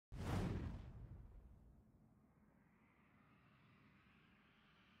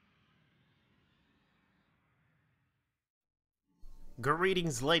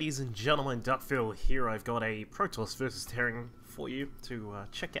Greetings, ladies and gentlemen, Duckville here. I've got a Protoss vs Terran for you to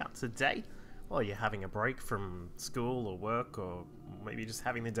check out today while you're having a break from school or work, or maybe just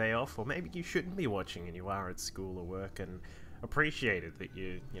having the day off, or maybe you shouldn't be watching and you are at school or work, and appreciate it that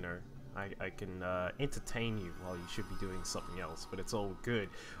I can entertain you while you should be doing something else, but it's all good.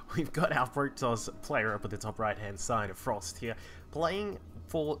 We've got our Protoss player up at the top right hand side of Frost here, playing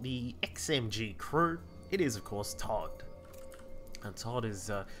for the XMG crew. It is, of course, ToD. And ToD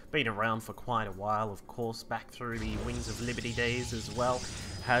has been around for quite a while, of course, back through the Wings of Liberty days as well.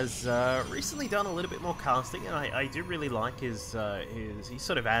 Has recently done a little bit more casting, and I do really like his he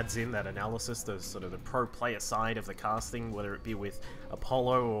sort of adds in that analysis, the sort of the pro player side of the casting, whether it be with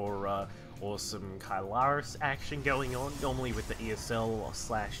Apollo or some Kylaris action going on, normally with the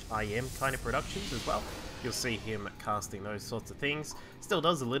ESL/IM kind of productions as well. You'll see him casting those sorts of things. Still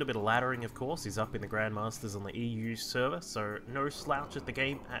does a little bit of laddering, of course. He's up in the Grandmasters on the EU server, so no slouch at the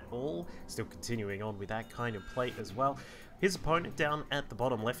game at all. Still continuing on with that kind of play as well. His opponent down at the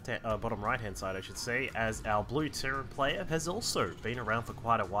bottom bottom right-hand side, I should say, as our blue Terran player, has also been around for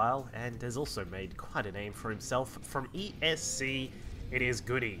quite a while and has also made quite a name for himself. From ESC, it is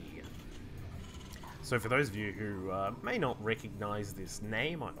GoOdy. So for those of you who may not recognize this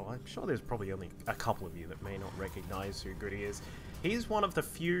name, I'm sure there's probably only a couple of you that may not recognize who GoOdy is. He's one of the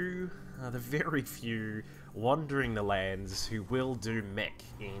few, the very few, wandering the lands who will do mech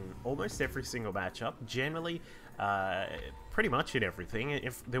in almost every single matchup. Generally, pretty much in everything.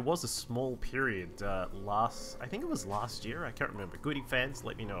 If there was a small period I think it was last year, I can't remember. GoOdy fans,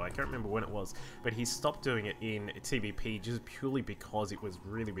 let me know. I can't remember when it was, but he stopped doing it in TvP just purely because it was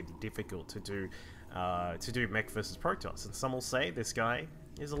really, really difficult to do mech versus Protoss. And some will say this guy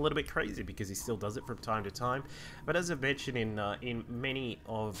is a little bit crazy because he still does it from time to time. But as I've mentioned in many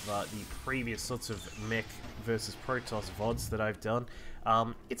of the previous sorts of mech versus Protoss VODs that I've done,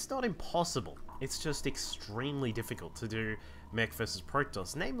 it's not impossible. It's just extremely difficult to do mech versus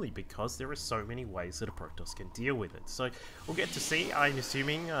Protoss, namely because there are so many ways that a Protoss can deal with it. So we'll get to see. I'm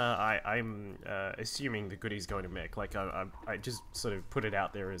assuming I'm assuming the GoOdy's going to mech. Like I just sort of put it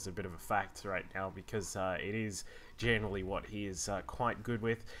out there as a bit of a fact right now because it is generally what he is quite good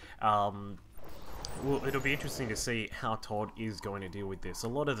with. Well, it'll be interesting to see how ToD is going to deal with this. A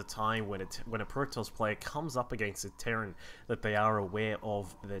lot of the time when a Protoss player comes up against a Terran that they are aware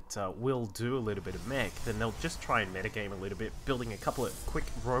of that will do a little bit of mech, then they'll just try and metagame a little bit, building a couple of quick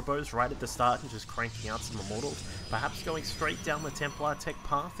robos right at the start and just cranking out some Immortals, perhaps going straight down the Templar tech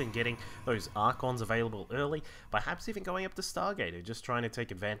path and getting those Archons available early, perhaps even going up to Stargater, just trying to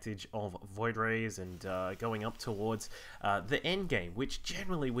take advantage of Void Rays and going up towards the end game, which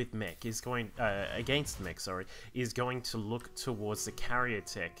generally with mech is going against mech, sorry, is going to look towards the carrier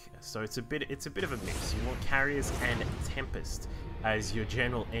tech. So it's a bit of a mix. You want carriers and Tempest as your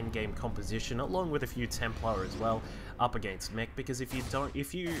general endgame composition, along with a few Templar as well, up against mech. Because as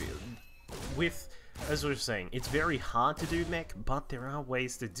I was saying, it's very hard to do mech, but there are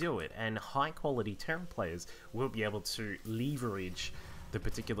ways to do it, and high quality Terran players will be able to leverage the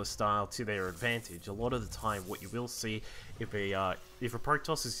particular style to their advantage. A lot of the time what you will see, if a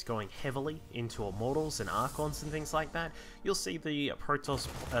Protoss is going heavily into Immortals and Archons and things like that, you'll see the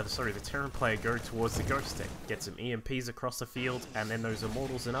the Terran player go towards the Ghost tech, get some EMPs across the field, and then those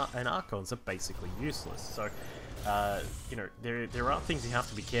Immortals and Archons are basically useless. So you know, there are things you have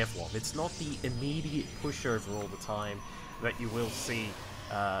to be careful of. It's not the immediate pushover all the time that you will see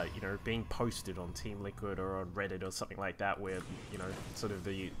you know, being posted on Team Liquid or on Reddit or something like that, where, you know, sort of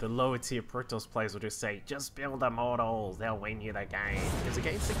the lower tier Protoss players will just say, just build Immortals, they'll win you the game. Because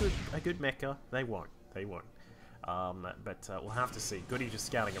against a good mecha, they won't. But we'll have to see. GoOdy just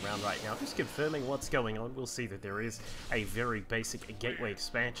scouting around right now, just confirming what's going on. We'll see that there is a very basic gateway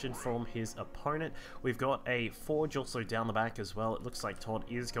expansion from his opponent. We've got a Forge also down the back as well. It looks like ToD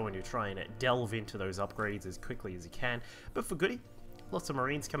is going to try and delve into those upgrades as quickly as he can. But for GoOdy, lots of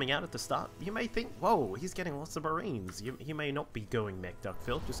Marines coming out at the start. You may think, whoa, he's getting lots of Marines. You may not be going mech,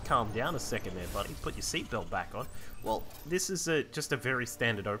 Duckville. Just calm down a second there, buddy. Put your seatbelt back on. Well, this is just a very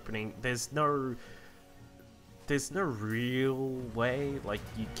standard opening. There's no real way. Like,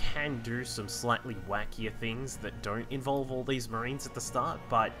 you can do some slightly wackier things that don't involve all these Marines at the start,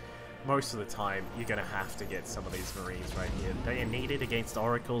 but most of the time, you're going to have to get some of these Marines right here. They are needed against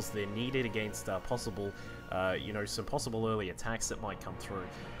Oracles, they're needed against possible, you know, some possible early attacks that might come through.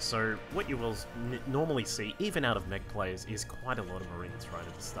 So what you will normally see, even out of mech players, is quite a lot of Marines right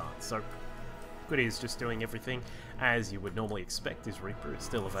at the start. So GoOdy is just doing everything as you would normally expect. His Reaper is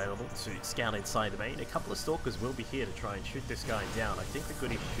still available to scout inside the main. A couple of Stalkers will be here to try and shoot this guy down. I think the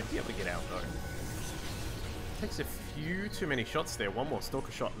GoOdy should be able to get out though. Takes a few too many shots there. One more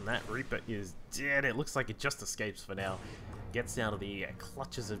Stalker shot and that Reaper is dead. It looks like it just escapes for now. Gets out of the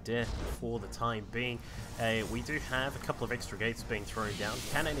clutches of death for the time being. We do have a couple of extra gates being thrown down.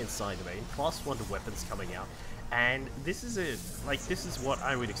 Cannon inside the main, +1 to weapons coming out. And this is this is what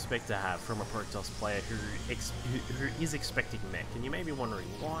I would expect to have from a Protoss player who is expecting mech. And you may be wondering,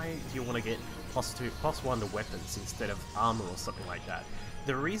 why do you want to get +1 to weapons instead of armor or something like that?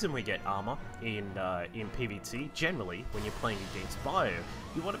 The reason we get armor in PvT, generally, when you're playing against Bio,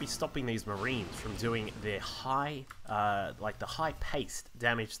 you want to be stopping these Marines from doing their high, the high-paced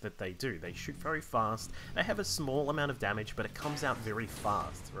damage that they do. They shoot very fast, they have a small amount of damage, but it comes out very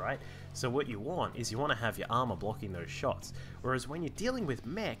fast, right? So what you want is you want to have your armor blocking those shots. Whereas when you're dealing with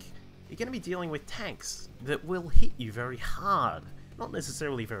mech, you're going to be dealing with tanks that will hit you very hard. Not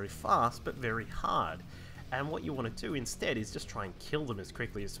necessarily very fast, but very hard. And what you want to do instead is just try and kill them as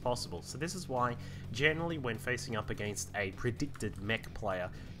quickly as possible. So this is why, generally when facing up against a predicted mech player,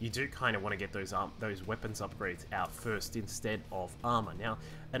 you do kind of want to get those weapons upgrades out first instead of armor. Now,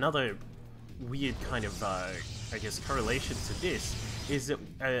 another weird kind of, I guess, correlation to this is that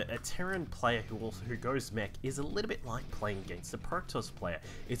a Terran player who goes mech is a little bit like playing against a Protoss player.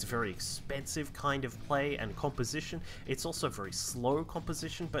 It's a very expensive kind of play and composition. It's also very slow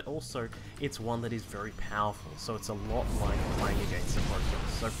composition, but also it's one that is very powerful. So it's a lot like playing against a Protoss.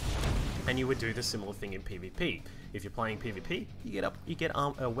 So, and you would do the similar thing in PvP. If you're playing PvP, you get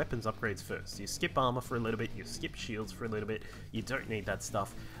weapons upgrades first. You skip armor for a little bit, you skip shields for a little bit. You don't need that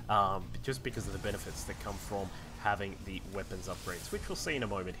stuff just because of the benefits that come from having the weapons upgrades, which we'll see in a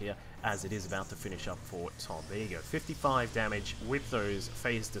moment here as it is about to finish up for ToD. There you go, 55 damage with those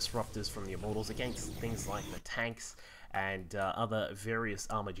phase disruptors from the Immortals against things like the tanks and other various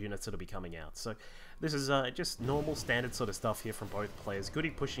armored units that'll be coming out. So this is just normal standard sort of stuff here from both players.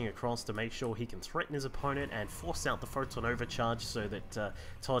 GoOdy pushing across to make sure he can threaten his opponent and force out the photon overcharge so that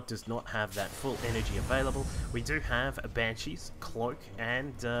ToD does not have that full energy available. We do have a Banshees, Cloak,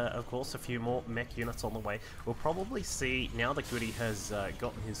 and of course a few more mech units on the way. We'll probably see, now that GoOdy has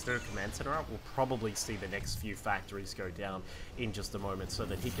gotten his third command center up, we'll probably see the next few factories go down in just a moment so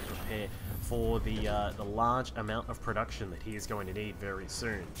that he can prepare for the large amount of production that he is going to need very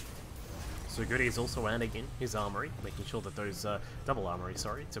soon. So GoOdy is also adding in his armory, making sure that those, double armory,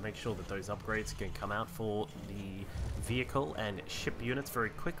 sorry, to make sure that those upgrades can come out for the vehicle and ship units very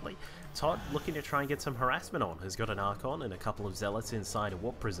quickly. ToD, looking to try and get some harassment on, has got an Archon and a couple of Zealots inside a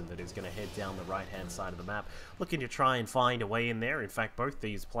warp prison that is going to head down the right-hand side of the map, looking to try and find a way in there. In fact, both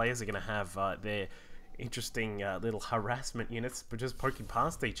these players are going to have their interesting little harassment units but just poking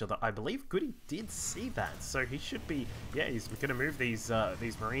past each other. I believe GoOdy did see that, so he should be, yeah, he's going to move these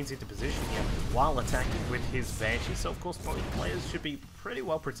Marines into position here while attacking with his Banshee. So of course both players should be pretty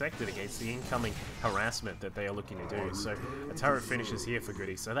well protected against the incoming harassment that they are looking to do. So a turret finishes here for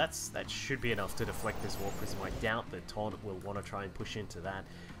GoOdy, so that should be enough to deflect this Warp Prism. I doubt that ToD will want to try and push into that.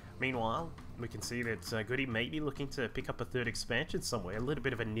 Meanwhile, we can see that GoOdy may be looking to pick up a third expansion somewhere, a little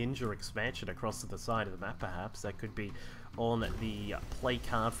bit of a ninja expansion across to the side of the map perhaps. That could be on the play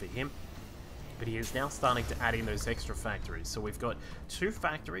card for him. But he is now starting to add in those extra factories. So we've got 2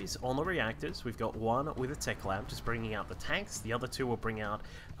 factories on the reactors. We've got one with a tech lab, just bringing out the tanks. The other 2 will bring out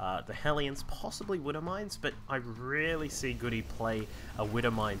the Hellions, possibly Widowmines, but I rarely see GoOdy play a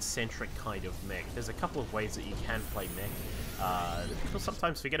Widowmine-centric kind of mech. There's a couple of ways that you can play mech that people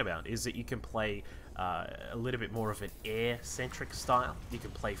sometimes forget about, is that you can play a little bit more of an air-centric style. You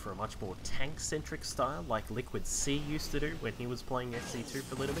can play for a much more tank-centric style, like Liquid C used to do when he was playing SC2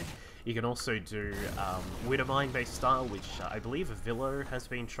 for a little bit. You can also do Widowmine-based style, which I believe Villo has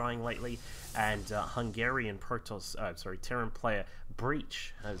been trying lately, and Hungarian Protoss, Terran player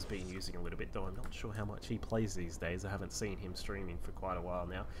Breach has been using a little bit, though I'm not sure how much he plays these days. I haven't seen him streaming for quite a while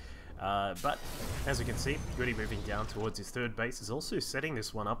now. But as we can see, GoOdy moving down towards his third base is also setting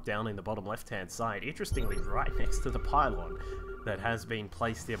this one up down in the bottom left-hand side, interestingly right next to the pylon that has been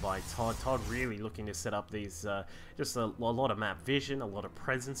placed there by ToD. ToD really looking to set up these, just a lot of map vision, a lot of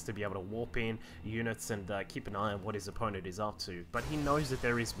presence to be able to warp in units and keep an eye on what his opponent is up to. But he knows that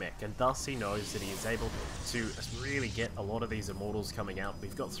there is mech, and thus he knows that he is able to really get a lot of these Immortals coming out.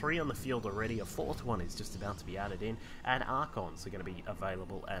 We've got 3 on the field already, a 4th one is just about to be added in, and Archons are going to be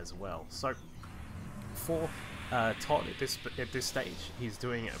available as well. So for ToD at this stage, he's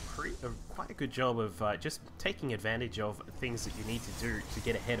doing quite a good job of just taking advantage of things that you need to do to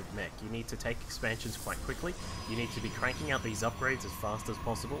get ahead of mech. You need to take expansions quite quickly. You need to be cranking out these upgrades as fast as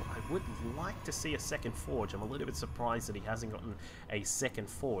possible. I would like to see a second forge. I'm a little bit surprised that he hasn't gotten a second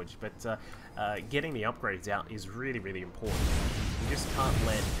forge, but getting the upgrades out is really, really important. You just can't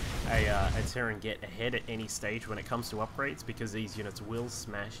let a Terran get ahead at any stage when it comes to upgrades, because these units will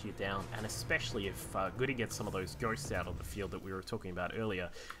smash you down, and especially if GoOdy gets some of those ghosts out on the field that we were talking about earlier,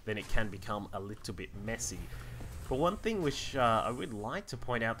 then it can become a little bit messy. But one thing which I would like to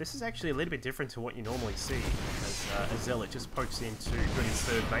point out, this is actually a little bit different to what you normally see, as a Zealot just pokes into GoOdy's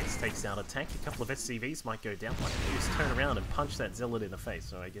third base, takes down a tank, a couple of SCVs might go down, like you just turn around and punch that Zealot in the face,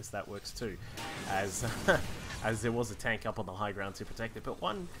 so I guess that works too, as as there was a tank up on the high ground to protect it. But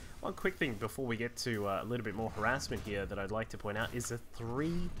one quick thing before we get to a little bit more harassment here that I'd like to point out is the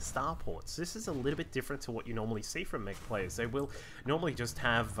 3 starports. This is a little bit different to what you normally see from mech players. They will normally just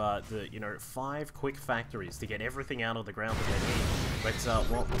have the 5 quick factories to get everything out of the ground that they need. But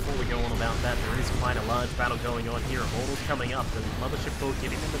well, before we go on about that, there is quite a large battle going on here. Immortals coming up, the Mothership Core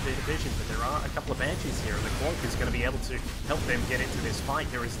giving them the division, but there are a couple of Banshees here, and the Cloak is going to be able to help them get into this fight.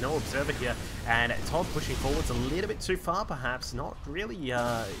 There is no Observer here, and ToD pushing forwards a little bit too far, perhaps, not really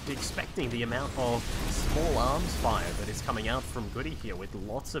expecting the amount of small arms fire that is coming out from GoOdy here, with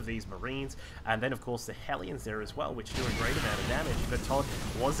lots of these Marines, and then of course the Hellions there as well, which do a great amount of damage. But ToD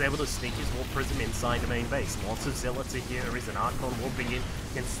was able to sneak his Warp Prism inside the main base. Lots of Zealots are here. There is an Archon warping in,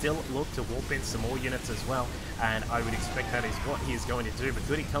 can still look to warp in some more units as well, and I would expect that is what he is going to do. But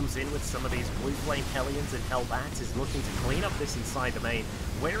GoOdy comes in with some of these Blue Flame Hellions, and Hellbats is looking to clean up this inside the main.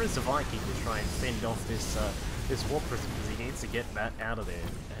 Where is the Viking to try and fend off this this Warp Prism, because he needs to get that out of there,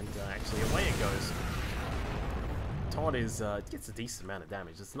 and actually away it goes. ToD gets a decent amount of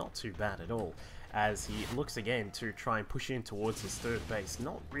damage. It's not too bad at all, as he looks again to try and push in towards his third base,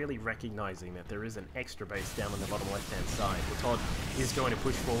 not really recognizing that there is an extra base down on the bottom left-hand side. But ToD is going to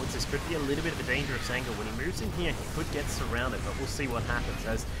push forwards. This could be a little bit of a dangerous angle. When he moves in here, he could get surrounded, but we'll see what happens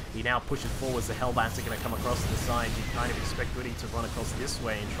as he now pushes forwards. The Hellbats are going to come across to the side. You kind of expect GoOdy to run across this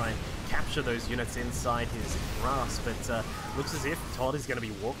way and try and capture those units inside his grasp, but looks as if ToD is going to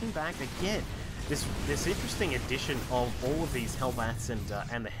be walking back again. This interesting addition of all of these Hellbats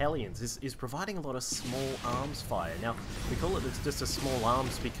and the Hellions is providing a lot of small arms fire. Now, we call it just a small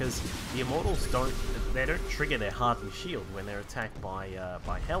arms because the Immortals don't trigger their hardened shield when they're attacked by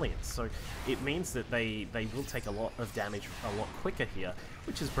Hellions. So it means that they will take a lot of damage a lot quicker here,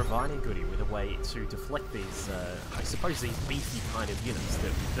 which is providing GoOdy with a way to deflect these, I suppose, these beefy kind of units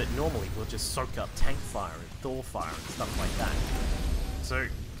that normally will just soak up tank fire and Thor fire and stuff like that. So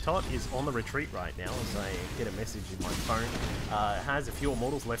ToD is on the retreat right now, as I get a message in my phone. Has a few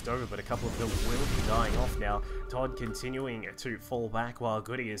Immortals left over, but a couple of them will be dying off now. ToD continuing to fall back while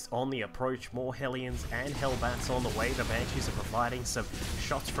GoOdy is on the approach. More Hellions and Hellbats on the way. The Banshees are providing some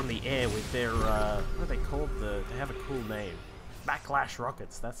shots from the air with their, what are they called? They have a cool name. Backlash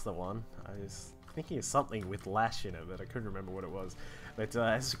rockets, that's the one. I was thinking of something with lash in it, but I couldn't remember what it was. But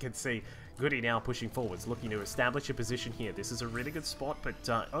as you can see, GoOdy now pushing forwards, looking to establish a position here. This is a really good spot,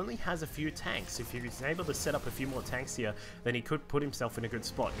 but only has a few tanks. If he's able to set up a few more tanks here, then he could put himself in a good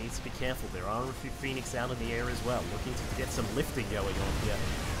spot. Needs to be careful. There are a few Phoenix out in the air as well, looking to get some lifting going on here.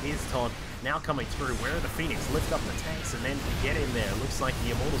 Here's ToD now coming through. Where are the Phoenix? Lift up the tanks and then get in there. Looks like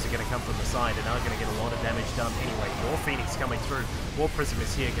the Immortals are going to come from the side and are going to get a lot of damage done anyway. More Phoenix coming through. Warp Prism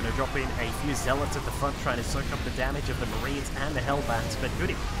is here, going to drop in a few Zealots at the front, trying to soak up the damage of the Marines and the Hellbats, but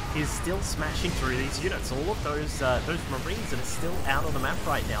GoOdy is still smashing through these units. All of those Marines that are still out on the map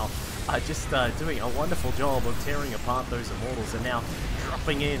right now are just doing a wonderful job of tearing apart those Immortals, and now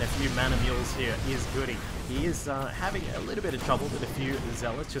dropping in a few Mana Mules here is GoOdy. He is having a little bit of trouble with a few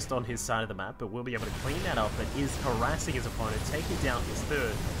Zealots just on his side of the map, but will be able to clean that up, and is harassing his opponent, taking down his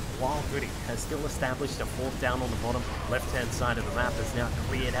third, while GoOdy has still established a fourth down on the bottom left-hand side of the map, has now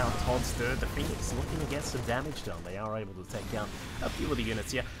cleared out ToD's third. The Phoenix looking to get some damage done. They are able to take down a few of the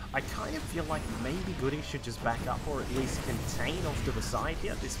units here. I kind of feel like maybe GoOdy should just back up, or at least contain off to the side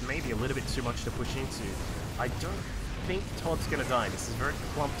here. This may be a little bit too much to push into. I don't think ToD's going to die. This is a very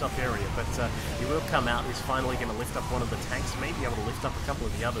clumped up area, but he will come out. He's finally going to lift up one of the tanks, maybe able to lift up a couple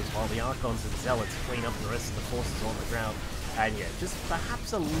of the others, while the Archons and Zealots clean up the rest of the forces on the ground. And yeah, just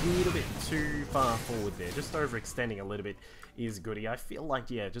perhaps a little bit too far forward there, just overextending a little bit is GoOdy. I feel like,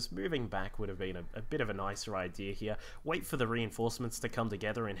 yeah, just moving back would have been a bit of a nicer idea here. Wait for the reinforcements to come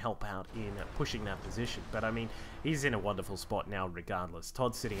together and help out in pushing that position. But I mean, he's in a wonderful spot now regardless.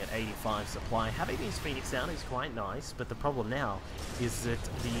 ToD's sitting at 85 supply. Having these Phoenix down is quite nice, but the problem now is that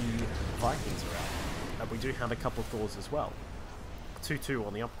the Vikings are out. And we do have a couple of Thors as well. 2-2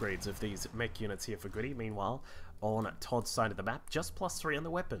 on the upgrades of these mech units here for GoOdy. Meanwhile, on ToD's side of the map, just +3 on the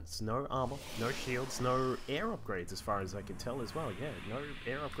weapons. No armor, no shields, no air upgrades as far as I can tell as well. Yeah, no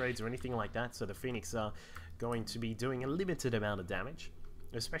air upgrades or anything like that, so the Phoenix are going to be doing a limited amount of damage,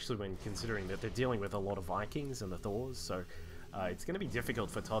 especially when considering that they're dealing with a lot of Vikings and the Thors, so it's going to be difficult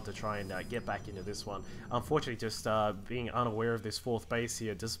for ToD to try and get back into this one. Unfortunately, just being unaware of this fourth base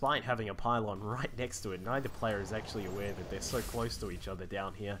here, despite having a pylon right next to it, neither player is actually aware that they're so close to each other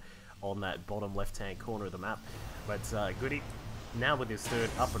down here on that bottom left-hand corner of the map. But GoOdy, now with his third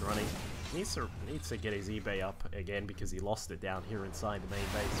up and running, needs to get his eBay up again because he lost it down here inside the main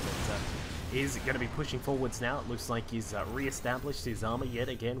base. But is going to be pushing forwards now. It looks like he's re-established his armor yet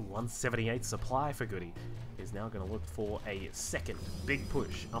again. 178 supply for GoOdy. Is now going to look for a second big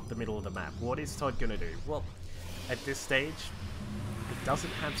push up the middle of the map. What is ToD going to do? Well, at this stage, he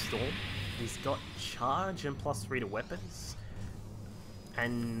doesn't have Storm. He's got Charge and +3 to weapons.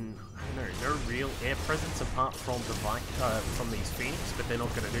 And, I don't know, no real air presence apart from from these Phoenix, but they're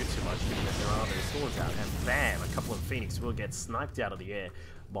not going to do too much given that there are those swords out. And bam, a couple of Phoenix will get sniped out of the air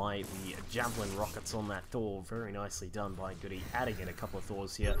by the Javelin rockets on that Thor. Very nicely done by GoOdy, adding in a couple of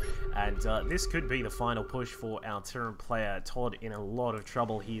Thors here. And this could be the final push for our Terran player. ToD in a lot of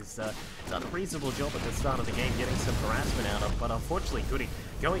trouble. He's done a reasonable job at the start of the game getting some harassment out of, but unfortunately GoOdy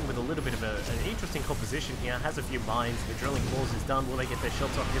going with a little bit of an interesting composition here. Has a few mines. The drilling clause is done. Will they get their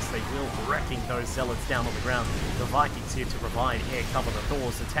shots off? Yes, they will. Wrecking those zealots down on the ground. The Vikings here to provide air cover. The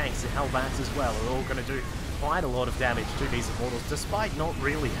Thors, the tanks, the Hellbats as well are all going to do quite a lot of damage to these Immortals, despite not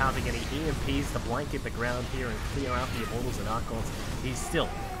really having any EMPs to blanket the ground here and clear out the Immortals and Archons. He's still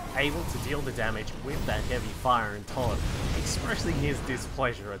able to deal the damage with that heavy fire, and ToD expressing his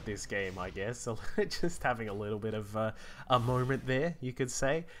displeasure at this game, I guess. So just having a little bit of a moment there, you could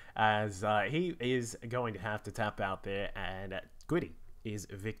say, as he is going to have to tap out there, and GoOdy is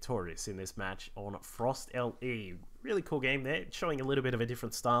victorious in this match on Frost LE. Really cool game there, showing a little bit of a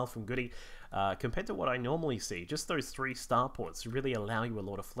different style from GoOdy compared to what I normally see. Just those 3 starports really allow you a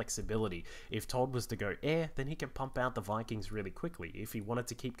lot of flexibility. If ToD was to go air, then he can pump out the Vikings really quickly. If he wanted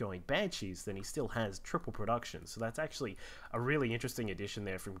to keep going Banshees, then he still has triple production. So that's actually a really interesting addition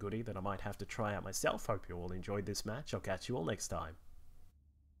there from GoOdy that I might have to try out myself. Hope you all enjoyed this match. I'll catch you all next time.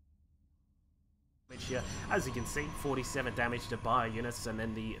 Here, as you can see, 47 damage to bio units and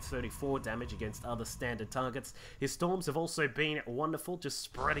then the 34 damage against other standard targets. His storms have also been wonderful, just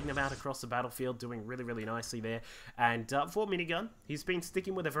spreading them out across the battlefield, doing really nicely there. And for minigun, he's been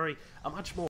sticking with a much more